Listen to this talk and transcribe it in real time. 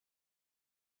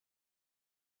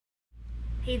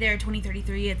Hey there,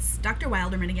 2033, it's Dr.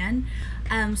 Wilderman again.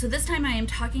 So this time I am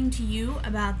talking to you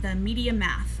about the media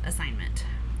math assignment.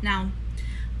 Now,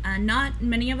 not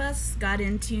many of us got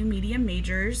into media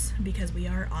majors because we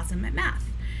are awesome at math.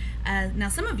 Now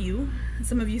some of you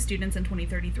students in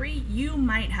 2033, you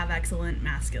might have excellent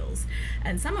math skills,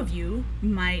 and some of you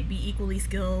might be equally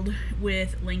skilled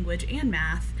with language and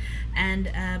math, and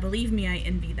believe me, I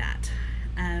envy that.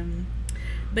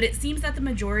 But it seems that the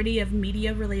majority of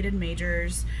media-related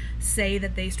majors say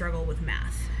that they struggle with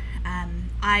math.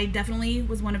 I definitely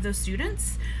was one of those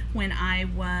students when I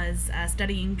was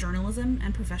studying journalism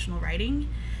and professional writing,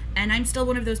 and I'm still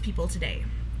one of those people today.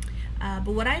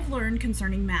 But what I've learned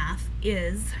concerning math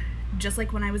is, just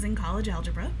like when I was in college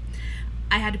algebra,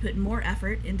 I had to put more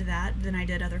effort into that than I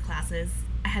did other classes.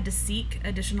 I had to seek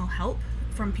additional help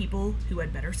from people who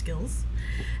had better skills,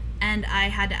 and I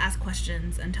had to ask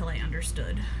questions until I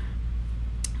understood.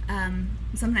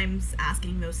 Sometimes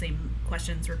asking those same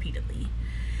questions repeatedly.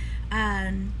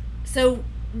 So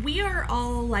we are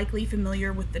all likely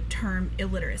familiar with the term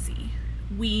illiteracy.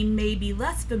 We may be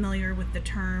less familiar with the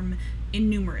term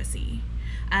innumeracy,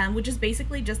 which is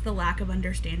basically just the lack of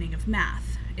understanding of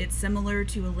math. It's similar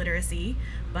to illiteracy,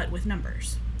 but with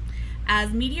numbers.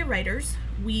 As media writers,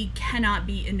 we cannot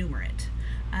be innumerate.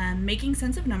 Making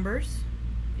sense of numbers,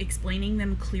 explaining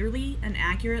them clearly and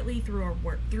accurately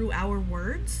through our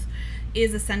words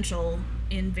is essential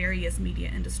in various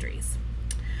media industries.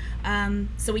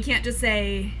 So we can't just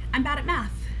say, I'm bad at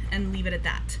math, and leave it at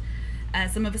that.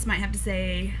 Some of us might have to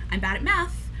say, I'm bad at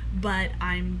math, but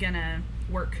I'm gonna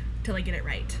work till I get it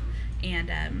right,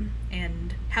 and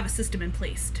have a system in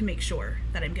place to make sure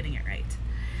that I'm getting it right.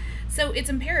 So it's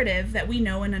imperative that we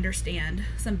know and understand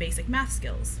some basic math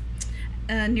skills.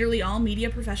 Nearly all media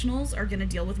professionals are going to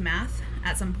deal with math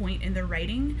at some point in their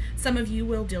writing. Some of you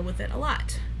will deal with it a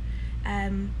lot.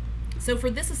 So for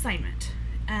this assignment,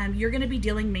 you're going to be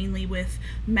dealing mainly with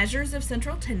measures of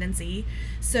central tendency.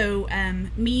 So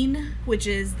mean, which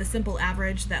is the simple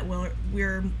average that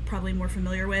we're probably more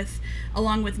familiar with,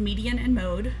 along with median and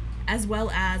mode, as well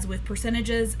as with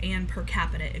percentages and per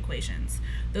capita equations.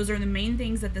 Those are the main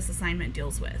things that this assignment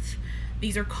deals with.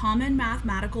 These are common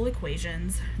mathematical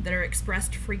equations that are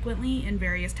expressed frequently in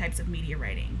various types of media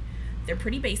writing. They're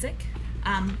pretty basic,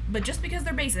 but just because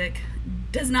they're basic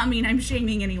does not mean I'm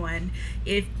shaming anyone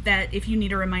if you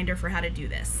need a reminder for how to do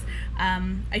this.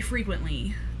 I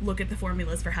frequently look at the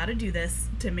formulas for how to do this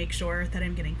to make sure that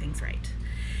I'm getting things right.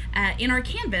 In our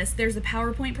Canvas, there's a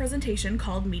PowerPoint presentation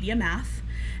called Media Math,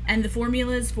 and the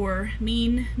formulas for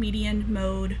mean, median,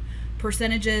 mode,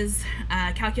 percentages,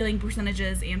 calculating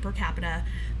percentages, and per capita.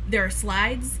 There are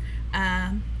slides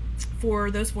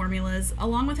for those formulas,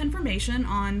 along with information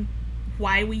on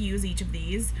why we use each of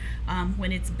these,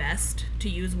 when it's best to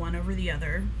use one over the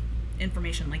other,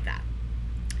 information like that.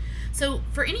 So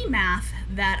for any math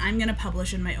that I'm going to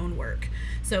publish in my own work,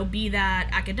 so be that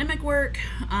academic work,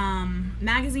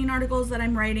 magazine articles that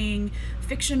I'm writing,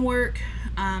 fiction work,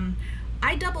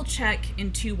 I double check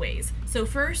in two ways. So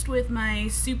first with my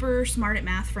super smart at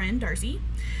math friend, Darcy,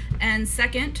 and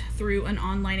second through an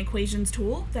online equations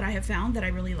tool that I have found that I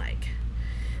really like.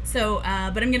 So,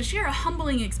 but I'm going to share a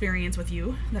humbling experience with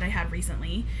you that I had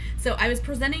recently. So I was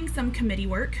presenting some committee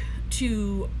work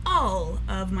to all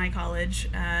of my college,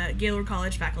 Gaylord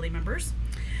College faculty members,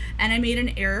 and I made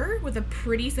an error with a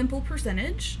pretty simple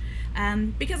percentage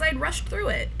because I'd rushed through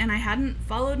it and I hadn't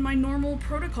followed my normal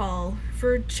protocol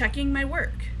for checking my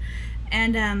work.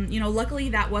 And luckily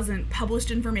that wasn't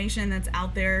published information that's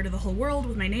out there to the whole world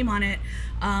with my name on it,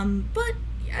 but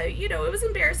it was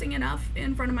embarrassing enough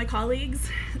in front of my colleagues,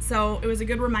 so it was a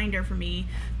good reminder for me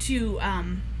to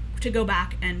go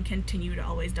back and continue to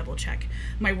always double check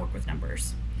my work with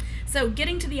numbers. So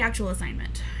getting to the actual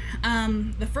assignment,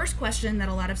 the first question that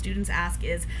a lot of students ask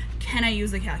is, can I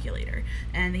use a calculator?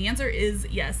 And the answer is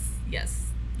yes, yes,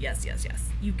 yes, yes, yes,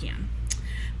 you can.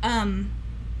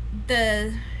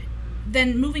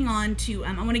 Then moving on to,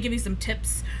 I want to give you some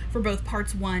tips for both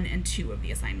parts 1 and 2 of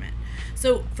the assignment.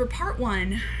 So for part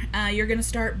 1, you're going to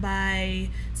starts by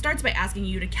asking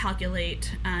you to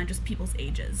calculate just people's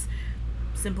ages.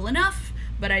 Simple enough,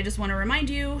 but I just want to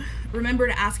remind you, remember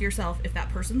to ask yourself if that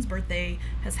person's birthday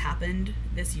has happened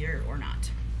this year or not.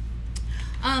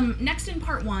 Next in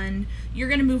part 1, you're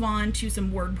going to move on to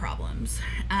some word problems.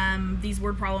 These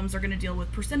word problems are going to deal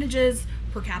with percentages,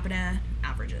 per capita,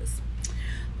 averages.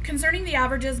 Concerning the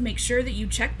averages, make sure that you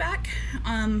check back.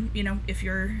 If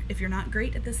you're not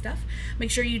great at this stuff,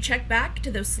 make sure you check back to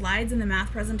those slides in the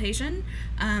math presentation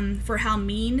for how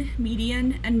mean,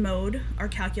 median, and mode are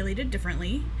calculated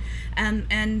differently,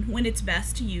 and when it's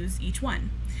best to use each one.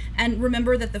 And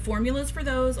remember that the formulas for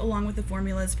those, along with the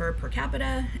formulas for per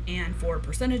capita and for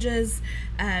percentages,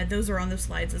 those are on those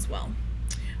slides as well.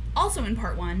 Also in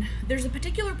part 1, there's a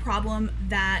particular problem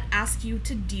that asks you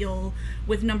to deal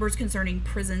with numbers concerning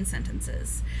prison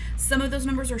sentences. Some of those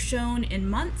numbers are shown in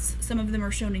months, some of them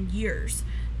are shown in years.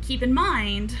 Keep in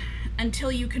mind,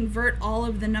 until you convert all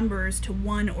of the numbers to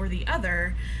one or the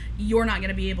other, you're not going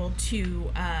to be able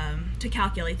to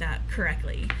calculate that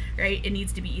correctly, right? It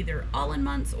needs to be either all in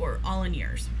months or all in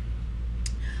years.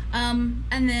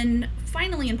 And then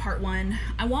finally in part 1,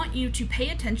 I want you to pay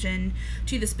attention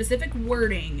to the specific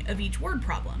wording of each word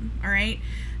problem, all right?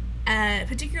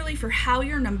 Particularly for how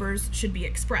your numbers should be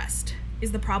expressed.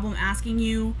 Is the problem asking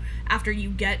you, after you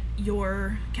get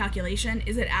your calculation,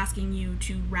 is it asking you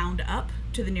to round up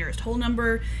to the nearest whole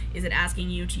number? Is it asking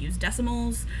you to use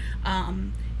decimals?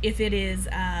 If it is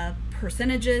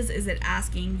percentages, is it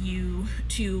asking you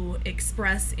to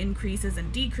express increases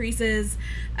and decreases?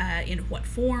 In what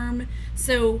form?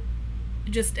 So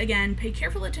just again, pay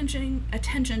careful attention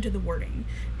to the wording.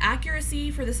 Accuracy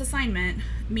for this assignment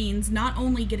means not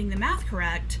only getting the math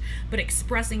correct, but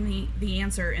expressing the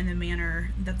answer in the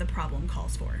manner that the problem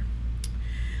calls for.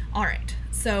 All right,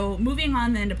 so moving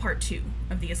on then to part 2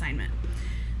 of the assignment.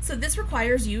 So this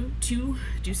requires you to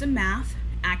do some math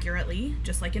accurately,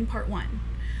 just like in part 1.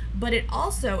 But it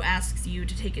also asks you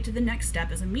to take it to the next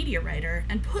step as a media writer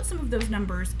and put some of those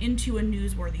numbers into a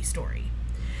newsworthy story.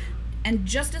 And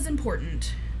just as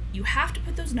important, you have to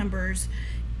put those numbers,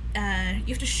 you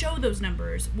have to show those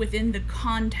numbers within the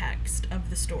context of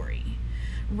the story.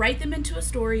 Write them into a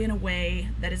story in a way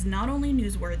that is not only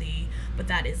newsworthy, but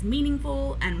that is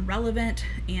meaningful and relevant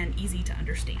and easy to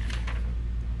understand.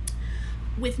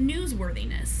 With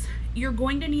newsworthiness, you're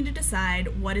going to need to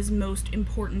decide what is most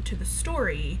important to the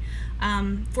story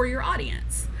for your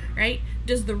audience, right?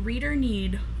 Does the reader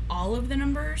need all of the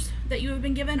numbers that you have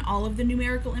been given, all of the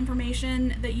numerical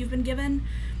information that you've been given?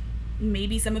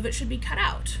 Maybe some of it should be cut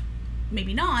out,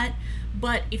 maybe not,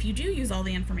 but if you do use all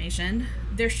the information,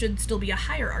 there should still be a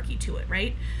hierarchy to it,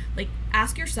 right? Like,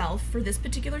 ask yourself, for this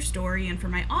particular story and for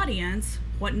my audience,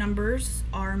 what numbers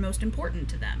are most important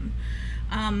to them?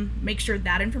 Make sure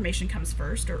that information comes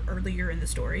first or earlier in the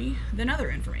story than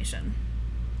other information.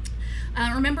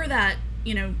 Remember that,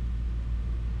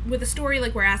 with a story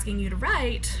like we're asking you to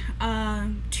write,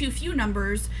 too few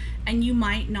numbers and you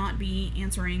might not be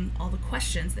answering all the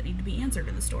questions that need to be answered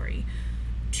in the story.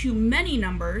 Too many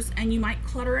numbers and you might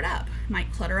clutter it up,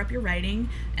 clutter up your writing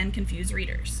and confuse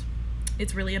readers.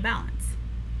 It's really a balance.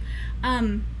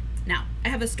 Now, I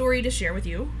have a story to share with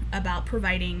you about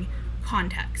providing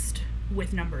context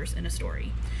with numbers in a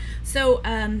story. So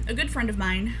a good friend of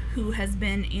mine who has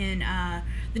been in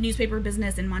the newspaper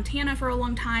business in Montana for a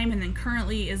long time and then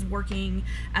currently is working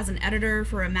as an editor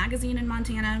for a magazine in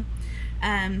Montana,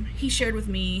 he shared with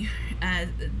me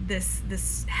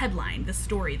this headline, this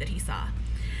story that he saw.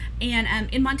 And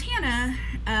in Montana,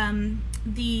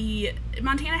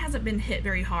 Montana hasn't been hit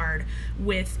very hard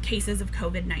with cases of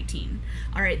COVID-19.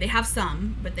 All right, they have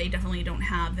some, but they definitely don't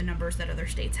have the numbers that other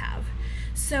states have.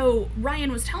 So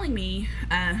Ryan was telling me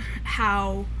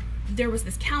how there was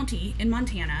this county in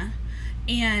Montana,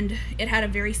 and it had a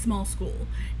very small school.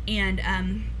 And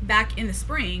back in the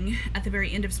spring, at the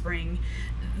very end of spring,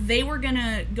 they were going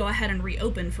to go ahead and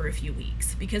reopen for a few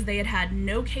weeks because they had had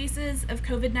no cases of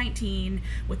COVID-19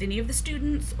 with any of the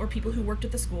students or people who worked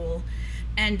at the school.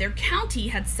 And their county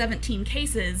had 17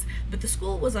 cases, but the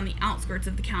school was on the outskirts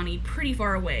of the county, pretty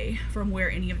far away from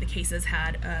where any of the cases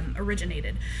had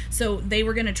originated. So they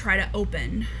were going to try to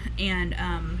open and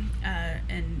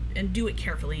do it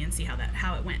carefully and see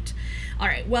how it went. All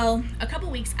right. Well, a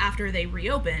couple weeks after they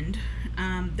reopened,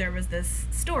 there was this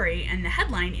story, and the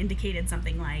headline indicated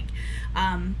something like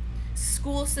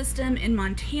school system in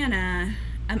Montana.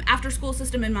 After school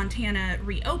system in Montana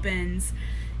reopens,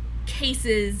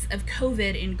 cases of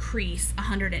COVID increase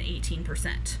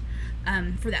 118%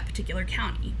 for that particular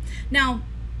county. Now,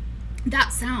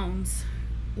 that sounds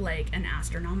like an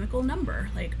astronomical number.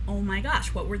 Like, oh my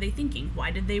gosh, what were they thinking? Why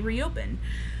did they reopen?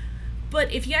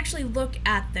 But if you actually look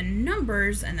at the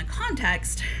numbers and the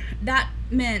context, that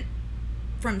meant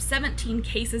from 17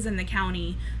 cases in the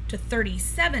county to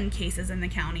 37 cases in the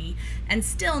county, and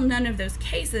still none of those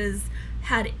cases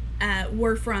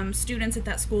were from students at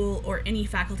that school or any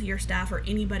faculty or staff or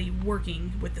anybody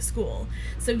working with the school.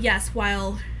 So yes,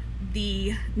 while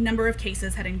the number of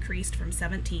cases had increased from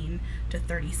 17 to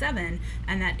 37,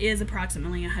 and that is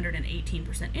approximately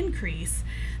 118% increase.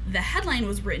 The headline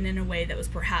was written in a way that was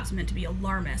perhaps meant to be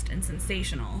alarmist and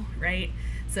sensational, right?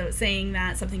 So saying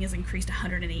that something has increased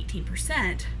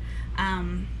 118%,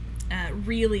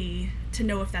 really, to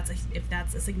know if that's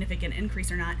a significant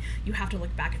increase or not, you have to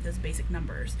look back at those basic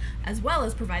numbers, as well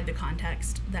as provide the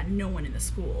context that no one in the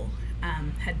school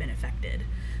had been affected.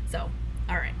 So,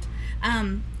 all right.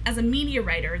 As a media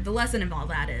writer, the lesson of all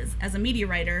that is, as a media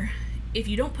writer, if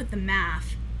you don't put the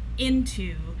math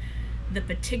into the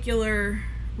particular,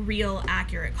 real,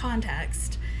 accurate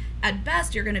context, at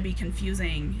best you're going to be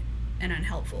confusing and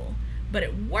unhelpful, but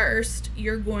at worst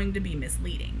you're going to be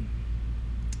misleading.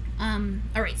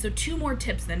 All right, so 2 more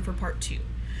tips then for part 2.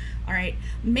 All right,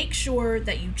 make sure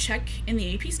that you check in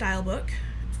the AP style book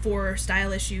for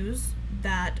style issues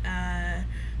that are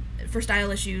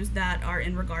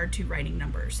in regard to writing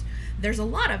numbers. There's a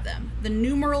lot of them. The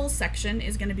numerals section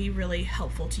is going to be really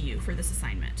helpful to you for this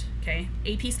assignment. Okay,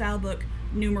 AP style book,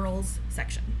 numerals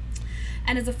section.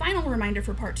 And as a final reminder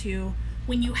for part 2,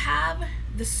 when you have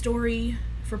the story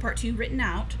for part 2 written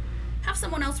out, have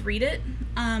someone else read it,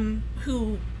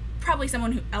 probably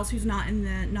someone else who's not in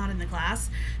the class.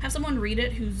 Have someone read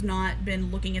it who's not been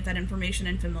looking at that information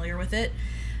and familiar with it.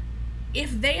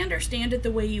 If they understand it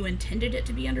the way you intended it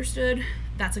to be understood,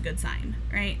 that's a good sign,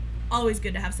 right? Always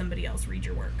good to have somebody else read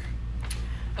your work.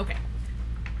 Okay.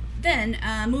 Then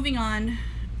moving on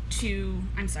to,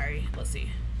 let's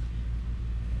see.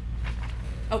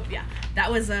 Oh yeah,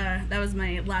 that was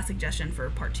my last suggestion for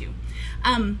part 2.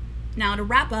 Now to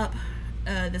wrap up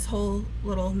this whole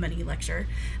little mini lecture,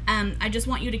 I just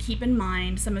want you to keep in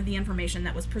mind some of the information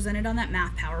that was presented on that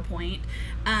math PowerPoint,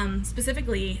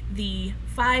 specifically the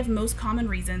 5 most common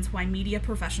reasons why media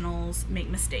professionals make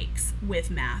mistakes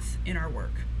with math in our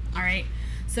work. All right,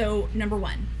 so number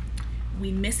 1,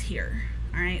 we mishear.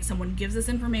 All right, someone gives us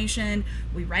information,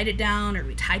 we write it down or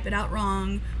we type it out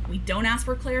wrong, we don't ask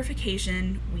for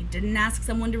clarification, we didn't ask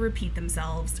someone to repeat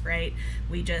themselves, right?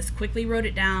 We just quickly wrote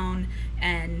it down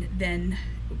and then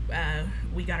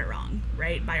we got it wrong,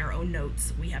 right? By our own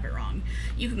notes, we have it wrong.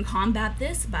 You can combat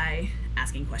this by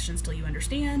asking questions till you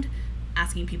understand,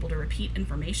 asking people to repeat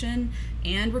information,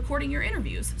 and recording your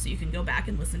interviews so you can go back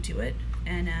and listen to it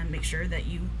and make sure that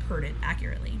you heard it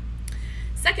accurately.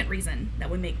 Second reason that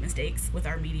we make mistakes with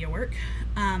our media work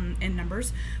and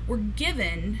numbers, we're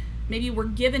given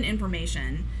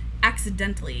information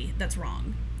accidentally that's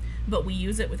wrong, but we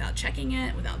use it without checking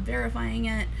it, without verifying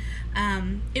it.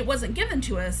 It wasn't given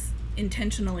to us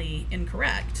intentionally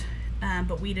incorrect,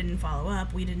 but we didn't follow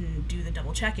up, we didn't do the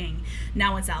double checking.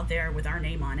 Now it's out there with our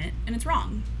name on it and it's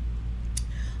wrong.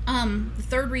 The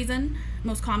third reason,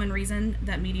 most common reason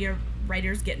that media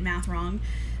writers get math wrong,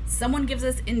 someone gives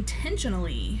us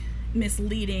intentionally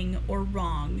misleading or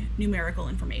wrong numerical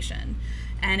information.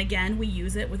 And again, we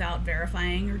use it without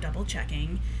verifying or double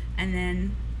checking. And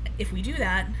then if we do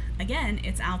that, again,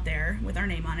 it's out there with our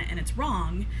name on it and it's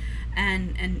wrong.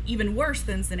 And even worse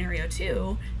than scenario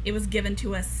 2, it was given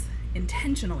to us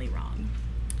intentionally wrong.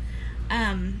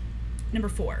 Number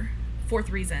 4, fourth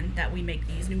reason that we make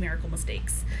these numerical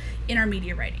mistakes in our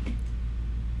media writing.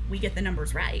 We get the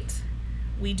numbers right,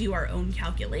 we do our own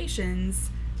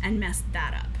calculations and mess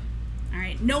that up. All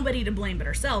right, nobody to blame but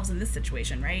ourselves in this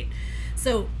situation, right?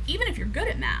 So even if you're good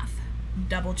at math,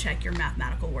 double check your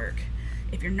mathematical work.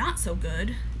 If you're not so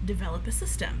good, develop a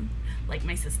system, like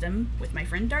my system with my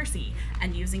friend Darcy,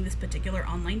 and using this particular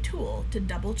online tool to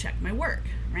double check my work,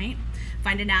 right?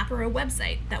 Find an app or a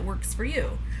website that works for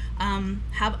you.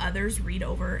 Have others read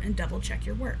over and double check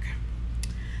your work.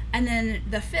 And then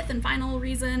the 5th and final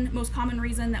reason, most common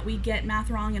reason that we get math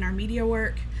wrong in our media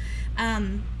work,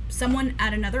 someone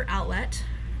at another outlet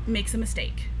makes a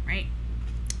mistake, right?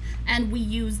 And we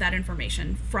use that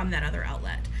information from that other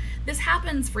outlet. This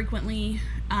happens frequently.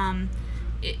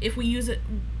 If we use it,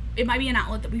 it might be an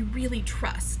outlet that we really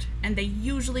trust, and they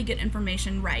usually get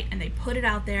information right, and they put it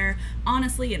out there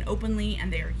honestly and openly,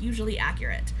 and they are usually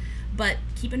accurate. But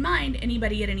keep in mind,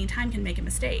 anybody at any time can make a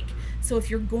mistake. So if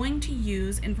you're going to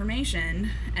use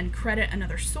information and credit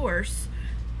another source,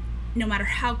 no matter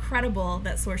how credible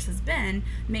that source has been,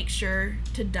 make sure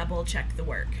to double check the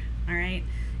work, all right?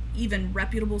 Even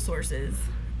reputable sources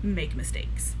make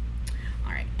mistakes.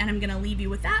 All right, and I'm gonna leave you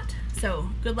with that.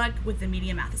 So good luck with the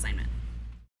media math assignment.